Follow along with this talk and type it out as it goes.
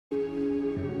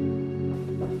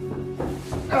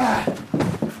God,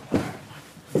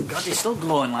 you're still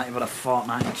glowing like you've had a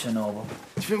fortnight in Chernobyl. Do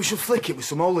you think we should flick it with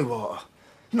some holy water?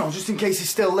 You know, just in case he's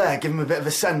still there, give him a bit of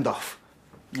a send-off.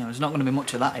 Yeah, there's not going to be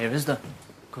much of that here, is there?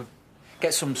 Could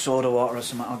get some soda water or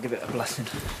something, I'll give it a blessing.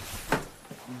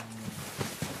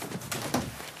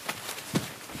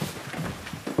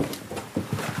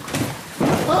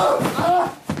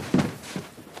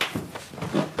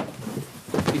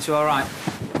 You two all right?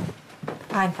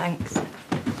 Fine, thanks.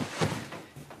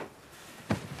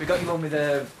 We got you one with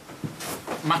a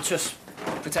mattress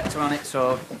protector on it,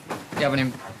 so if you have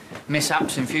any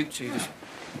mishaps in future, you just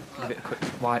give it a quick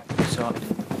wipe, sorted.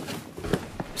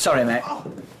 Sorry, mate.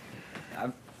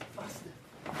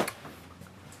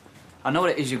 I know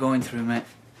what it is you're going through, mate.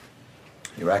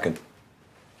 You reckon?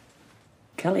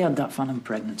 Kelly had that phantom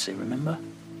pregnancy, remember?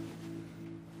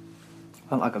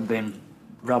 Felt like I'd been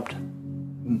robbed,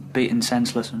 beaten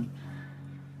senseless and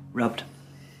robbed.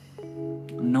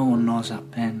 And no one knows that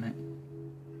pain, mate.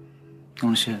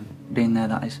 Unless you've been there,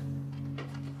 that is.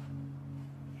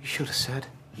 You should have said.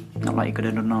 Not like you could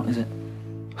have done that, is it?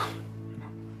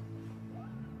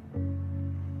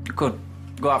 You could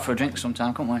go out for a drink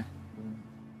sometime, couldn't we?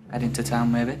 Head into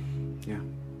town, maybe? Yeah.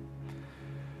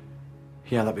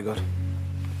 Yeah, that'd be good.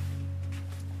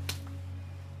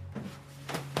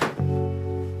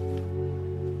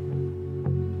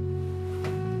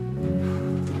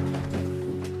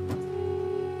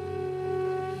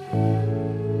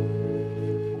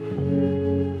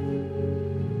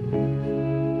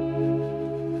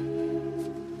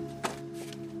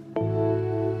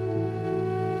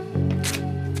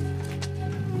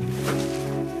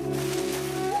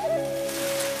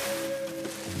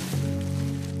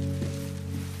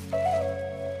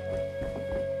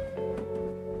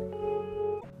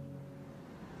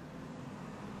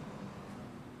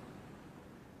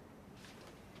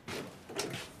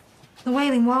 The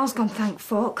Wailing Wall's gone, thank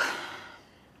fuck.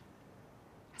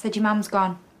 Said your mum's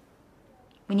gone.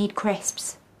 We need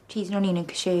crisps, cheese and onion and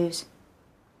cashews.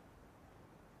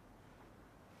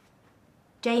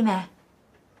 Jamie,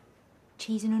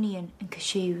 cheese and onion and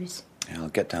cashews. Yeah, I'll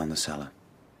get down the cellar.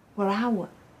 We're out.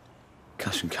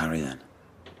 Cash and carry then.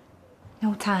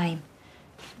 No time.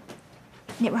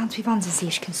 Nip round to Yvonne's and see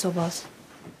if she can sub us.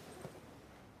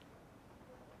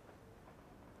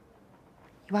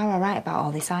 You are all right about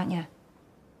all this, aren't you?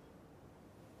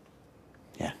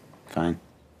 Yeah, fine.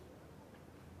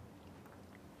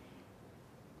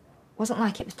 Wasn't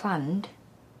like it was planned.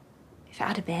 If it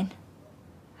had been,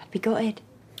 I'd be gutted.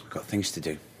 I've got things to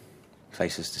do,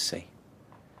 places to see.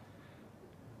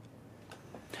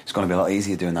 It's going to be a lot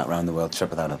easier doing that round-the-world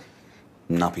trip without a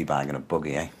nappy bag and a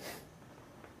buggy, eh?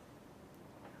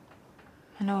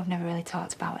 I know I've never really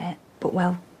talked about it, but,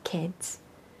 well, kids.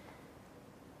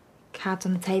 Cards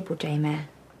on the table, Jamie.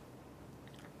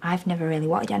 I've never really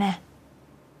wanted any.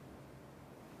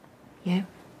 You?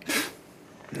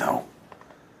 No.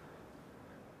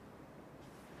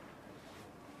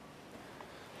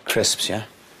 Crisps, yeah?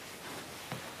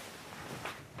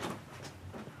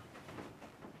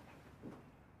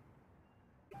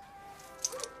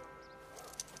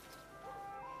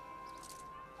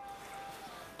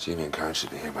 Jimmy and Karen should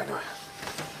be here by now.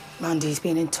 Mandy's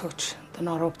been in touch. They're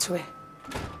not up to it.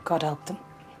 God help them.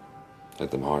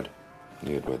 Hit them hard.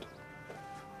 Knew it would.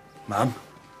 Mum,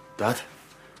 Dad,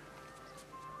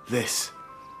 this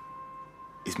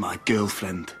is my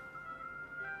girlfriend,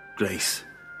 Grace.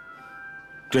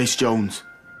 Grace Jones.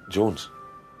 Jones?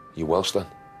 You Welsh then?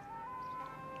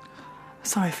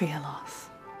 Sorry for your loss.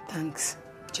 Thanks.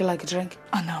 Do you like a drink?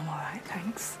 Oh, no, I'm all right,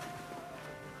 thanks.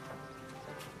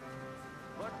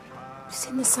 You've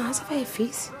seen the size of her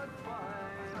face?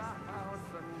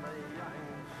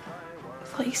 I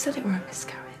thought you said it were a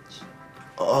miscarriage.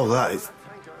 Oh, that is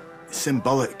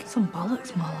symbolic. Some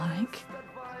bollocks, more like.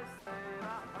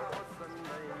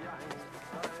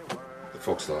 The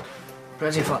fuck's that?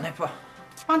 Ready for Nipper?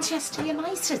 Manchester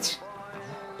United.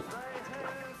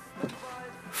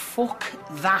 Fuck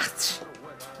that.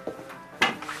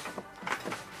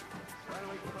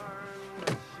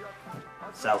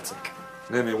 Celtic.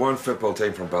 Name me one football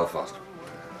team from Belfast.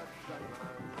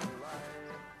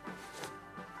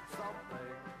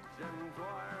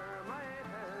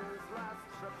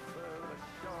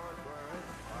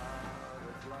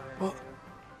 What?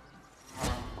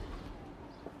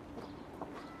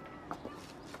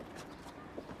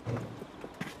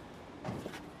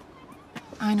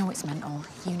 I know it's mental.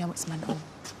 You know it's mental.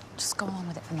 Just go on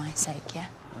with it for my sake, yeah?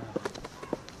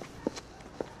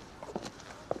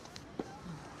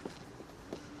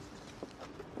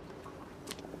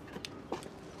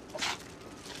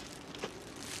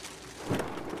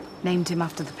 Named him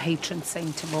after the patron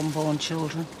saint of unborn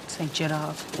children, St.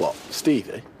 Gerard. What,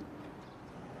 Stevie?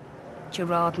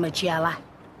 Gerard Magella.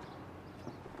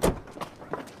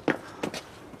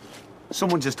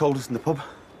 Someone just told us in the pub.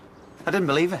 I didn't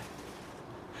believe it.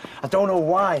 I don't know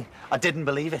why I didn't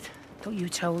believe it. But you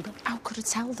told him. How could I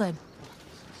tell them?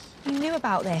 You knew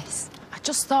about this? I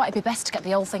just thought it'd be best to get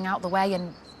the whole thing out of the way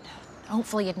and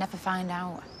hopefully you'd never find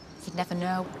out. You'd never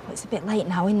know. Well, it's a bit late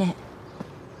now, isn't it?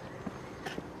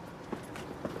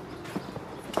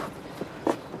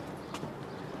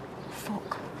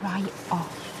 Fuck right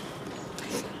off.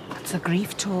 That's the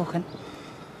grief talking.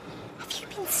 Have you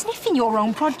been sniffing your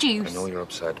own produce? I know you're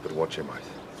upset, but watch your mouth.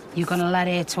 You gonna let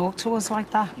her talk to us like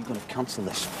that? You're gonna cancel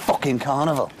this fucking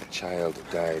carnival. The child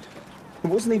died. It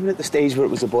wasn't even at the stage where it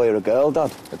was a boy or a girl,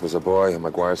 Dad. It was a boy, and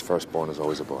Maguire's firstborn is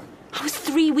always a boy. I was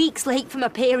 3 weeks late for my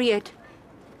period.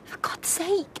 For God's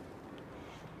sake.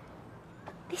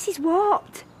 This is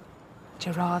what?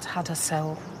 Gerard had a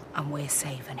soul, and we're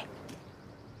saving it.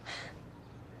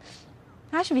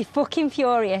 I should be fucking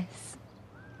furious.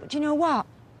 But do you know what?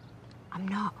 I'm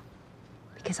not.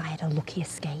 Because I had a lucky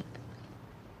escape.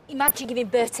 Imagine giving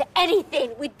birth to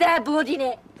anything with their blood in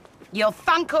it. You'll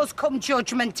thank us come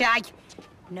Judgment Day.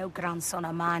 No grandson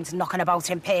of mine's knocking about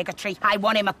in purgatory. I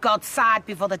want him at God's side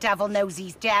before the devil knows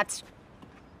he's dead.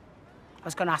 I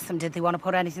was going to ask them, did they want to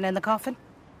put anything in the coffin?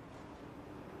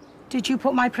 Did you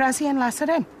put my Prezi and Lesser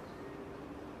in?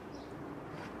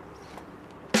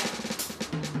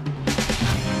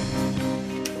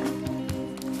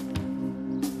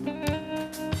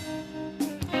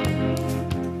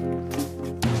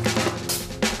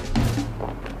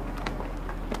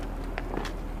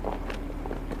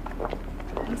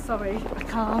 I'm sorry, I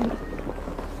can't.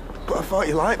 But I thought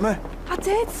you liked me. I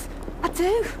did. I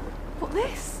do. But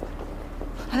this...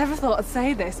 I never thought I'd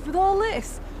say this, but all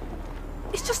this...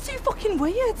 It's just too fucking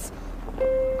weird.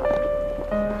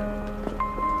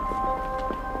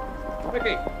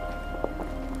 Mickey!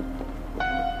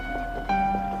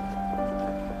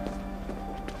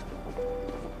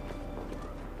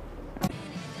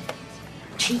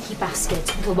 Cheeky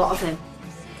bastards, with a lot of them.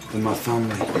 In my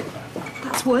family.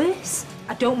 That's worse.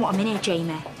 I don't want him in here,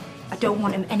 Jamie. I don't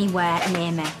want him anywhere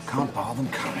near me. Can't bar them,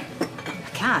 Karen. I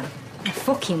can. I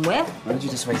fucking will. Why don't you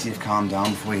just wait till you've calmed down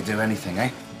before you do anything, eh?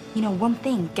 You know, one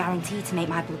thing guaranteed to make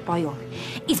my blood boil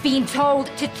is being told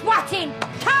to twat him.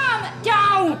 Calm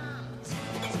down!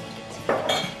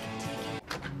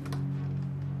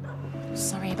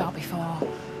 Sorry about before.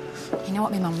 You know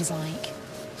what my mum's like.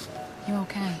 You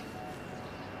okay?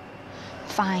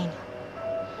 Fine.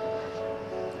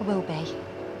 I will be.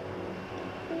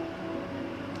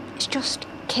 It's just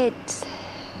kids.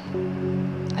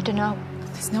 I don't know.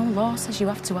 There's no law says you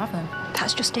have to have them.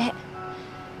 That's just it.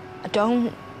 I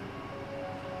don't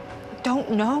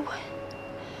know.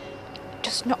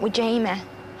 Just not with Jamie.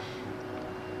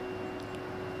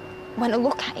 When I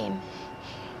look at him,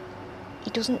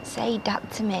 he doesn't say Dad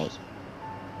to me.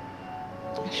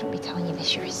 I shouldn't be telling you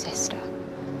this, you're his sister.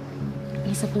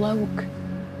 He's a bloke.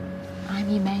 I'm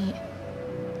your mate.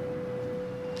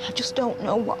 I just don't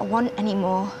know what I want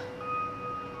anymore.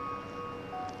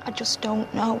 I just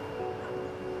don't know.